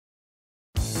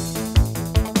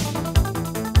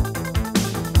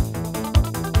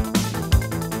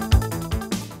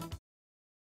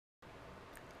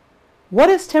What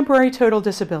is temporary total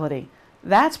disability?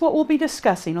 That's what we'll be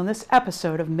discussing on this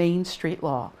episode of Main Street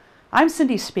Law. I'm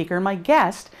Cindy Speaker, and my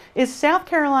guest is South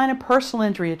Carolina personal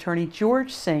injury attorney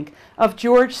George Sink of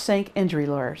George Sink Injury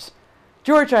Lawyers.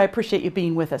 George, I appreciate you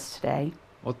being with us today.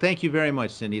 Well, thank you very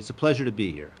much, Cindy. It's a pleasure to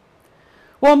be here.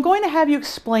 Well, I'm going to have you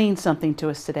explain something to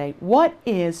us today. What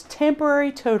is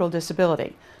temporary total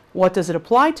disability? What does it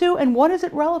apply to, and what is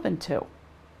it relevant to?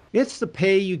 It's the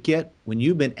pay you get when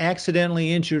you've been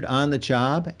accidentally injured on the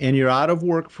job and you're out of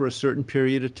work for a certain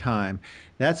period of time.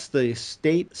 That's the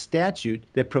state statute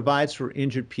that provides for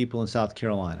injured people in South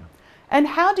Carolina. And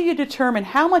how do you determine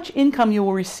how much income you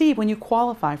will receive when you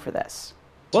qualify for this?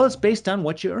 Well, it's based on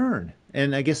what you earn,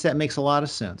 and I guess that makes a lot of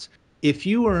sense. If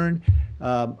you earn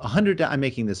I'm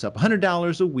making this up,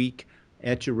 $100 a week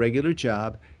at your regular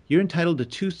job, you're entitled to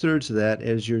 2/3 of that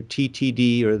as your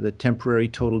TTD, or the temporary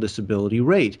total disability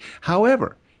rate.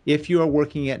 However, if you are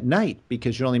working at night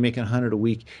because you're only making $100 a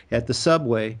week at the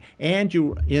subway and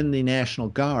you're in the National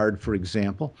Guard, for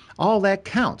example, all that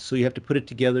counts. So you have to put it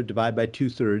together, divide by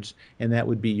 2/3, and that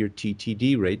would be your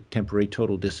TTD rate, temporary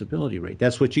total disability rate.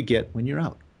 That's what you get when you're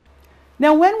out.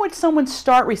 Now, when would someone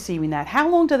start receiving that? How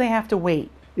long do they have to wait?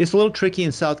 It's a little tricky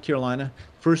in South Carolina.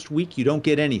 First week, you don't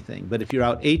get anything. But if you're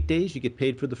out 8 days, you get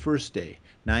paid for the first day.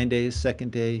 9 days,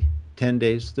 second day, 10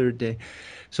 days, third day.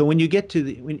 So when you get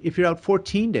to if you're out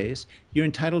 14 days, you're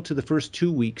entitled to the first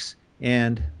 2 weeks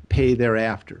and pay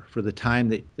thereafter for the time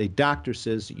that the doctor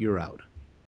says that you're out.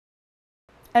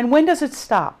 And when does it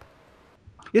stop?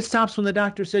 It stops when the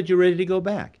doctor said you're ready to go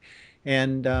back.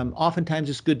 And oftentimes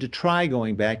it's good to try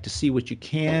going back to see what you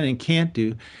can and can't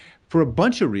do, for a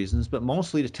bunch of reasons, but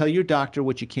mostly to tell your doctor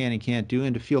what you can and can't do,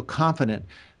 and to feel confident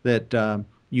that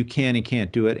you can and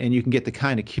can't do it, and you can get the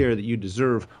kind of care that you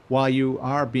deserve while you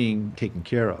are being taken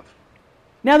care of.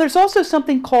 Now, there's also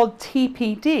something called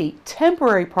TPD,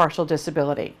 temporary partial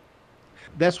disability.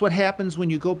 That's what happens when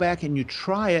you go back and you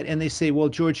try it, and they say, well,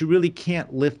 George, you really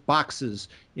can't lift boxes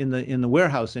in the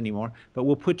warehouse anymore, but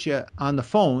we'll put you on the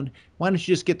phone. Why don't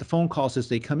you just get the phone calls as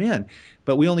they come in?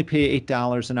 But we only pay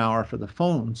 $8 an hour for the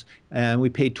phones, and we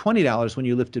paid $20 when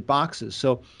you lifted boxes.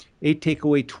 So 8 take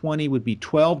away 20 would be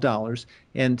 $12,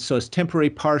 and so it's temporary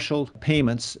partial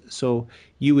payments, so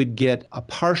you would get a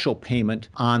partial payment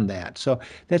on that. So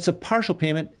that's a partial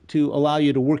payment to allow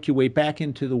you to work your way back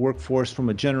into the workforce from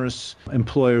a generous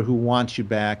employer who wants you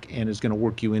back and is going to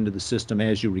work you into the system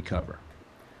as you recover.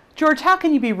 George, how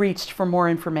can you be reached for more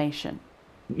information?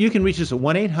 You can reach us at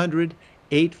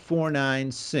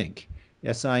 1-800-849-SINK,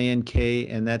 S-I-N-K,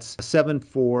 and that's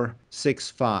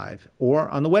 7465, or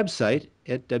on the website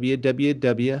at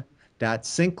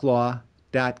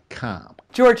www.sinklaw.com.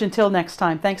 George, until next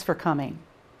time, thanks for coming.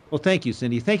 Well, thank you,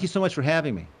 Cindy. Thank you so much for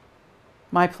having me.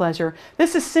 My pleasure.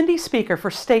 This is Cindy Speaker for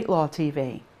State Law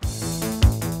TV.